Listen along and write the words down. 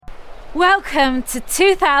Welcome to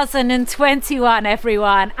 2021,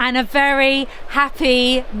 everyone, and a very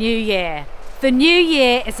happy new year. The new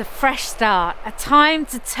year is a fresh start, a time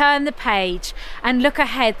to turn the page and look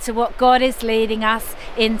ahead to what God is leading us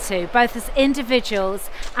into, both as individuals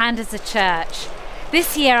and as a church.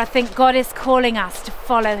 This year, I think God is calling us to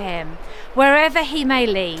follow Him, wherever He may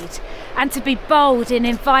lead, and to be bold in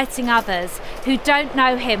inviting others who don't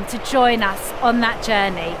know Him to join us on that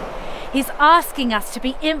journey. He's asking us to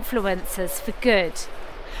be influencers for good.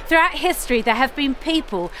 Throughout history, there have been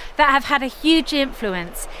people that have had a huge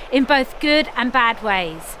influence in both good and bad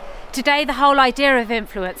ways. Today, the whole idea of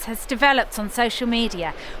influence has developed on social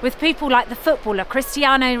media, with people like the footballer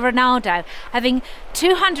Cristiano Ronaldo having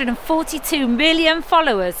 242 million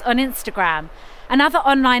followers on Instagram. Another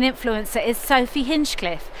online influencer is Sophie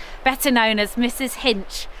Hinchcliffe, better known as Mrs.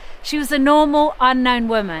 Hinch. She was a normal, unknown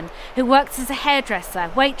woman who worked as a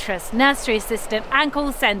hairdresser, waitress, nursery assistant and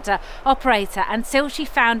call centre operator until she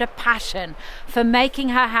found a passion for making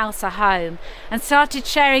her house a home and started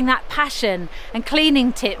sharing that passion and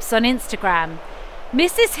cleaning tips on Instagram.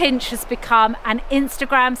 Mrs. Hinch has become an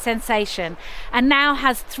Instagram sensation and now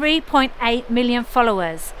has 3.8 million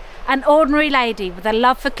followers. An ordinary lady with a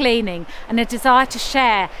love for cleaning and a desire to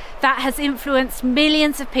share that has influenced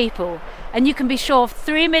millions of people. And you can be sure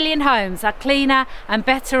 3 million homes are cleaner and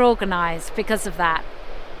better organised because of that.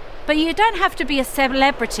 But you don't have to be a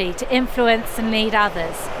celebrity to influence and lead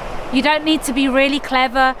others. You don't need to be really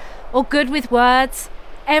clever or good with words.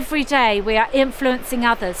 Every day we are influencing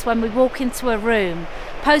others when we walk into a room,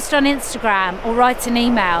 post on Instagram or write an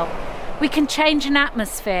email. We can change an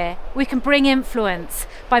atmosphere. We can bring influence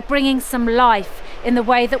by bringing some life in the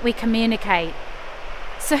way that we communicate.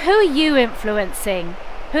 So who are you influencing?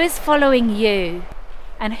 Who is following you?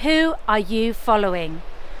 And who are you following?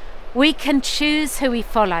 We can choose who we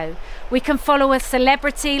follow. We can follow a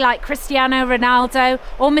celebrity like Cristiano Ronaldo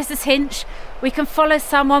or Mrs. Hinch. We can follow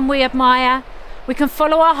someone we admire. We can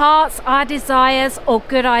follow our hearts, our desires, or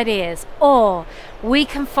good ideas. Or we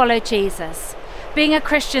can follow Jesus. Being a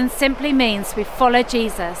Christian simply means we follow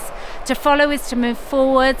Jesus. To follow is to move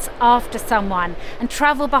forwards after someone and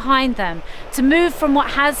travel behind them, to move from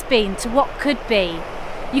what has been to what could be.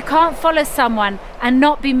 You can't follow someone and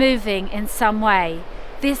not be moving in some way.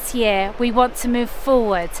 This year, we want to move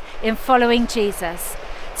forward in following Jesus,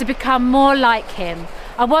 to become more like Him.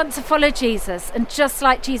 I want to follow Jesus and, just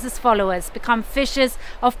like Jesus' followers, become fishers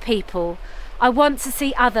of people. I want to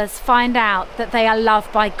see others find out that they are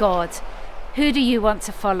loved by God. Who do you want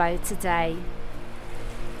to follow today?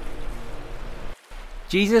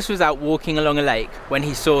 Jesus was out walking along a lake when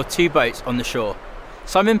he saw two boats on the shore.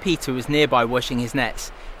 Simon Peter was nearby washing his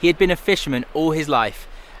nets. He had been a fisherman all his life,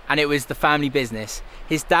 and it was the family business.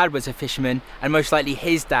 His dad was a fisherman, and most likely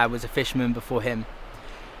his dad was a fisherman before him.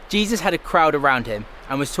 Jesus had a crowd around him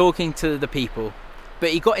and was talking to the people, but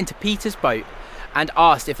he got into Peter's boat and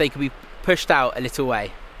asked if they could be pushed out a little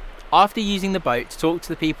way. After using the boat to talk to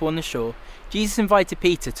the people on the shore, Jesus invited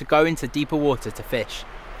Peter to go into deeper water to fish.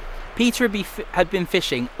 Peter had been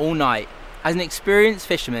fishing all night. As an experienced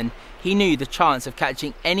fisherman, he knew the chance of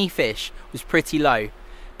catching any fish was pretty low,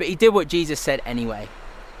 but he did what Jesus said anyway.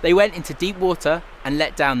 They went into deep water and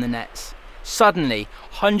let down the nets. Suddenly,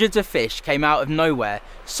 hundreds of fish came out of nowhere,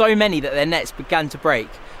 so many that their nets began to break.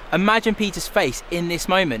 Imagine Peter's face in this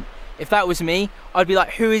moment. If that was me, I'd be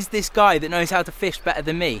like, who is this guy that knows how to fish better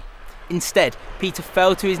than me? Instead, Peter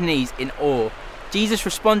fell to his knees in awe. Jesus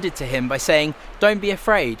responded to him by saying, "Don't be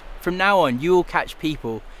afraid. From now on, you will catch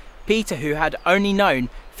people." Peter, who had only known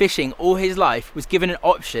fishing all his life, was given an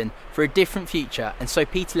option for a different future, and so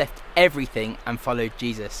Peter left everything and followed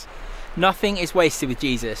Jesus. Nothing is wasted with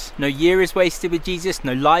Jesus. No year is wasted with Jesus,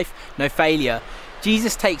 no life, no failure.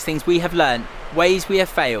 Jesus takes things we have learned, ways we have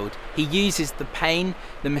failed. He uses the pain,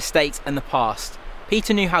 the mistakes and the past.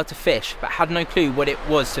 Peter knew how to fish, but had no clue what it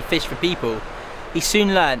was to fish for people. He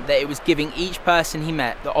soon learned that it was giving each person he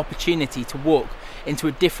met the opportunity to walk into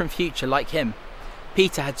a different future like him.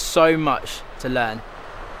 Peter had so much to learn.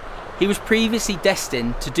 He was previously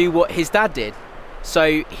destined to do what his dad did.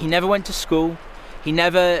 So he never went to school, he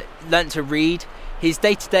never learnt to read. His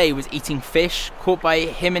day-to-day was eating fish caught by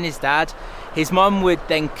him and his dad. His mum would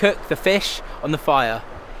then cook the fish on the fire.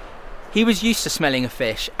 He was used to smelling a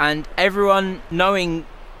fish and everyone knowing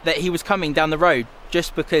that he was coming down the road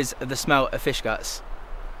just because of the smell of fish guts.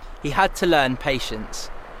 He had to learn patience.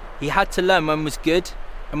 He had to learn when was good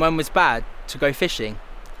and when was bad to go fishing.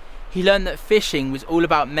 He learned that fishing was all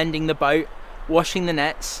about mending the boat, washing the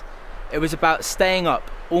nets. It was about staying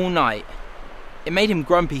up all night. It made him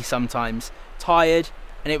grumpy sometimes, tired,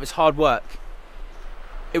 and it was hard work.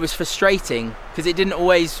 It was frustrating because it didn't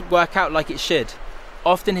always work out like it should.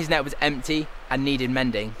 Often his net was empty and needed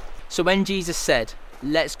mending. So when Jesus said,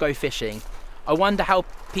 "Let's go fishing," I wonder how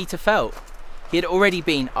Peter felt. He had already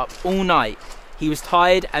been up all night. He was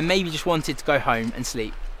tired and maybe just wanted to go home and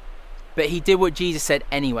sleep. But he did what Jesus said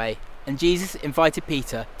anyway, and Jesus invited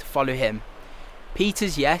Peter to follow him.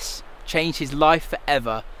 Peter's yes changed his life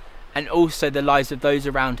forever, and also the lives of those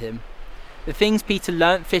around him. The things Peter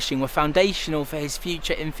learnt fishing were foundational for his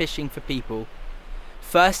future in fishing for people.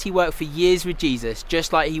 First, he worked for years with Jesus,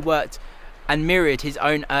 just like he worked and mirrored his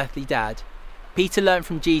own earthly dad. Peter learnt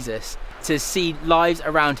from Jesus to see lives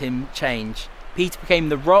around him change. Peter became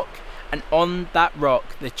the rock, and on that rock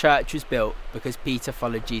the church was built because Peter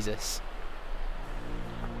followed Jesus.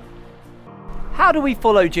 How do we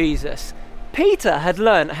follow Jesus? Peter had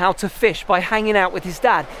learned how to fish by hanging out with his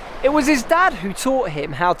dad. It was his dad who taught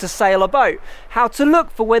him how to sail a boat, how to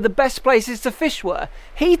look for where the best places to fish were.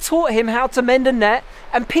 He taught him how to mend a net,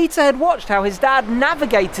 and Peter had watched how his dad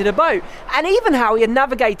navigated a boat, and even how he had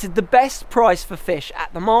navigated the best price for fish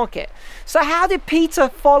at the market. So how did Peter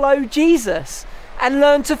follow Jesus and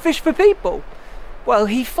learn to fish for people? Well,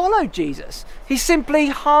 he followed Jesus. He simply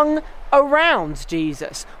hung around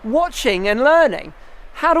Jesus, watching and learning.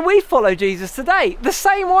 How do we follow Jesus today? The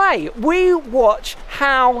same way. We watch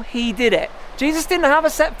how he did it. Jesus didn't have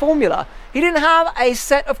a set formula. He didn't have a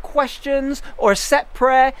set of questions or a set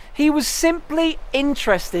prayer. He was simply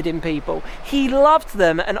interested in people. He loved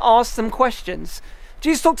them and asked them questions.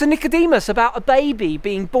 Jesus talked to Nicodemus about a baby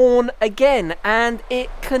being born again, and it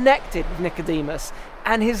connected with Nicodemus,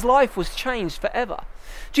 and his life was changed forever.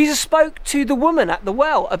 Jesus spoke to the woman at the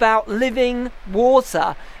well about living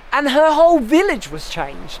water, and her whole village was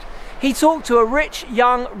changed. He talked to a rich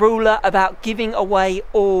young ruler about giving away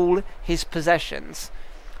all his possessions.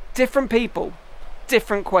 Different people,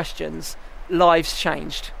 different questions, lives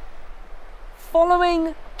changed.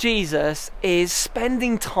 Following Jesus is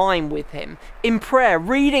spending time with him in prayer,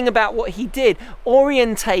 reading about what he did,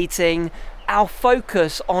 orientating our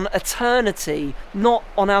focus on eternity, not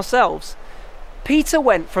on ourselves. Peter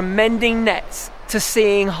went from mending nets to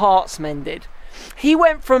seeing hearts mended. He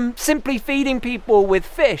went from simply feeding people with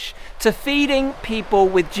fish to feeding people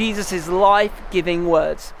with Jesus' life-giving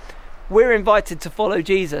words. We're invited to follow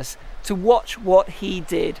Jesus, to watch what he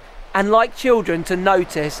did, and like children, to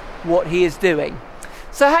notice what he is doing.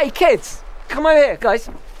 So hey kids, come over here guys.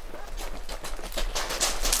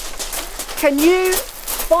 Can you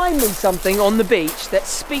find me something on the beach that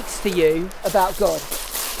speaks to you about God?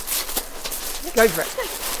 Go for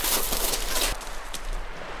it.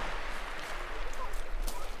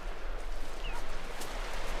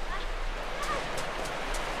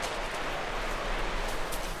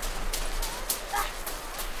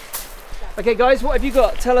 Okay guys, what have you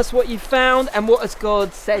got? Tell us what you found and what has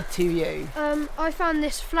God said to you. I found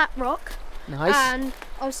this flat rock. Nice. And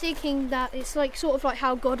I was thinking that it's like sort of like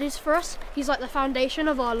how God is for us. He's like the foundation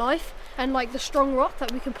of our life and like the strong rock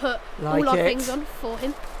that we can put all our things on for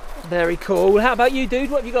him. Very cool. How about you, dude?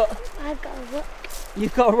 What have you got? I've got a rock.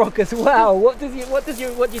 You've got a rock as well. What do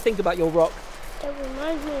you think about your rock? It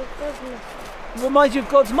reminds me of God's muscles. It reminds you of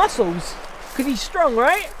God's muscles because he's strong,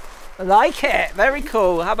 right? I like it. Very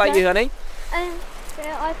cool. How about you, honey? So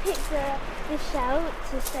I picked the shell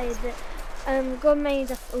to say that God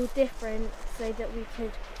made us all different so that we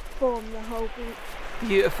could form the whole group.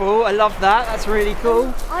 Beautiful. I love that. That's really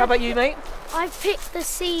cool. How about you, mate? I picked the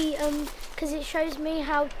sea because it shows me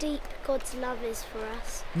how deep God's love is for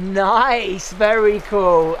us. Nice. Very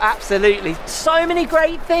cool. Absolutely. So many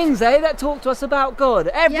great things, that talk to us about God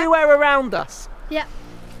everywhere around us. Yeah.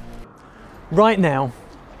 Right now,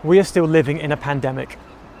 we are still living in a pandemic.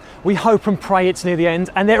 We hope and pray it's near the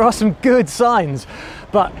end, and there are some good signs,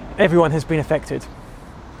 but everyone has been affected.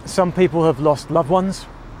 Some people have lost loved ones,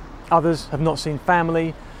 others have not seen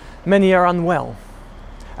family, many are unwell.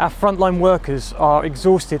 Our frontline workers are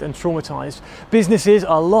exhausted and traumatised. Businesses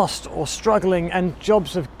are lost or struggling, and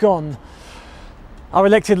jobs have gone. Our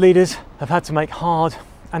elected leaders have had to make hard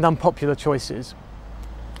and unpopular choices.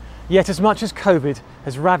 Yet as much as COVID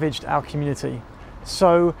has ravaged our community,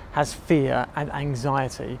 so has fear and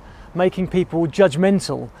anxiety, making people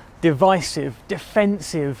judgmental, divisive,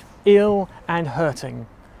 defensive, ill and hurting.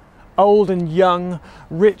 Old and young,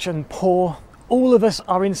 rich and poor, all of us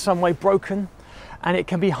are in some way broken, and it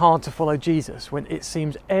can be hard to follow Jesus when it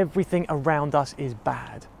seems everything around us is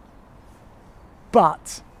bad.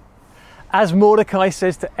 But, as Mordecai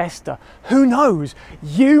says to Esther, who knows,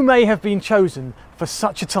 you may have been chosen for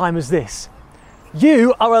such a time as this.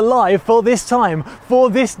 You are alive for this time, for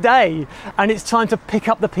this day, and it's time to pick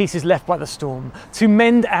up the pieces left by the storm, to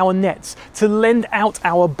mend our nets, to lend out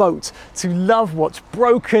our boat, to love what's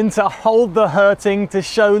broken, to hold the hurting, to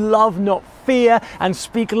show love, not fear, and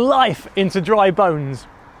speak life into dry bones.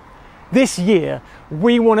 This year,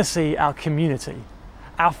 we want to see our community,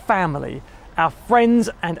 our family, our friends,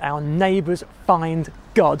 and our neighbours find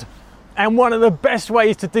God. And one of the best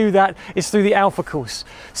ways to do that is through the Alpha course.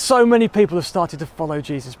 So many people have started to follow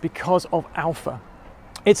Jesus because of Alpha.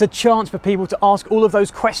 It's a chance for people to ask all of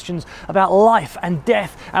those questions about life and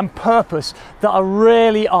death and purpose that are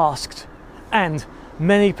rarely asked. And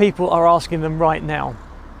many people are asking them right now.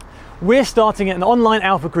 We're starting an online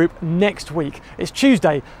Alpha group next week. It's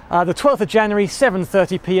Tuesday, the 12th of January,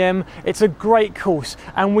 7:30 p.m. It's a great course,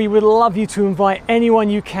 and we would love you to invite anyone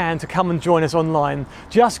you can to come and join us online.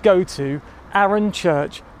 Just go to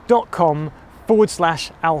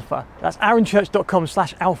aaronchurch.com/alpha. That's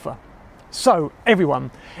aaronchurch.com/alpha. So, everyone,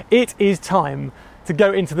 it is time to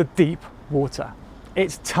go into the deep water.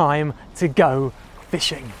 It's time to go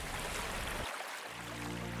fishing.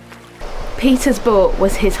 Peter's boat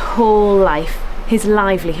was his whole life, his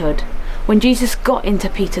livelihood. When Jesus got into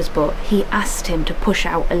Peter's boat, he asked him to push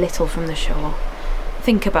out a little from the shore.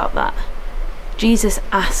 Think about that. Jesus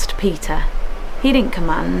asked Peter. He didn't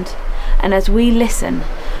command. And as we listen,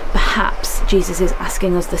 perhaps Jesus is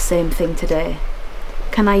asking us the same thing today.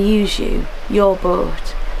 Can I use you, your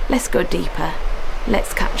boat? Let's go deeper.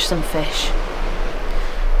 Let's catch some fish.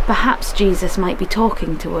 Perhaps Jesus might be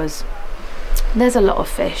talking to us. There's a lot of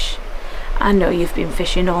fish. I know you've been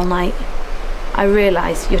fishing all night. I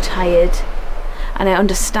realise you're tired, and I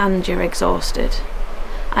understand you're exhausted.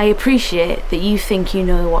 I appreciate that you think you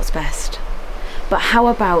know what's best. But how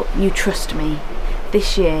about you trust me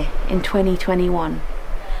this year in 2021?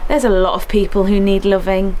 There's a lot of people who need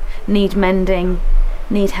loving, need mending,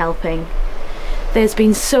 need helping. There's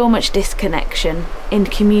been so much disconnection in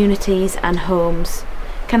communities and homes.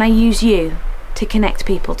 Can I use you to connect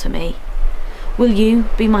people to me? Will you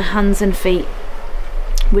be my hands and feet?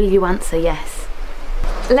 Will you answer yes?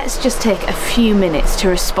 Let's just take a few minutes to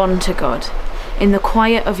respond to God. In the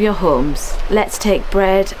quiet of your homes, let's take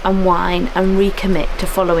bread and wine and recommit to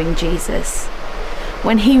following Jesus.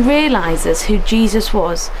 When he realises who Jesus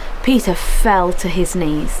was, Peter fell to his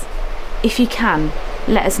knees. If you can,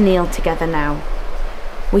 let us kneel together now.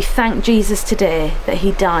 We thank Jesus today that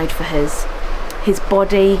he died for us. His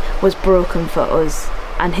body was broken for us,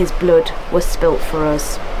 and his blood was spilt for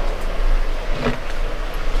us.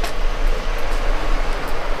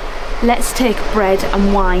 Let's take bread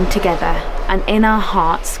and wine together and in our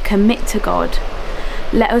hearts commit to God.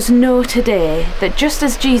 Let us know today that just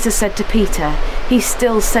as Jesus said to Peter, he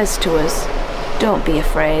still says to us, don't be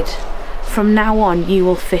afraid. From now on you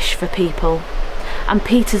will fish for people. And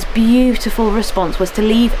Peter's beautiful response was to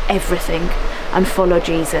leave everything and follow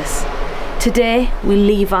Jesus. Today we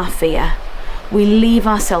leave our fear. We leave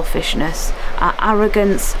our selfishness, our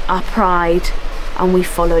arrogance, our pride, and we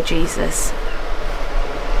follow Jesus.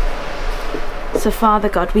 So Father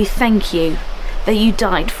God, we thank you that you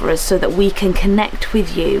died for us so that we can connect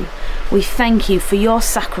with you. We thank you for your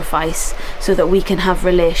sacrifice so that we can have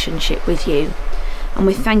relationship with you. And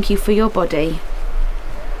we thank you for your body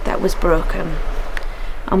that was broken.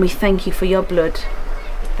 And we thank you for your blood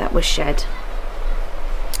that was shed.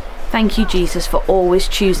 Thank you, Jesus, for always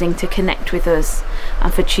choosing to connect with us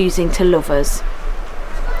and for choosing to love us.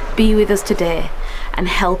 Be with us today and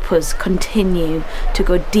help us continue to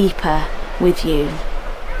go deeper with you.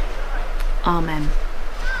 Amen.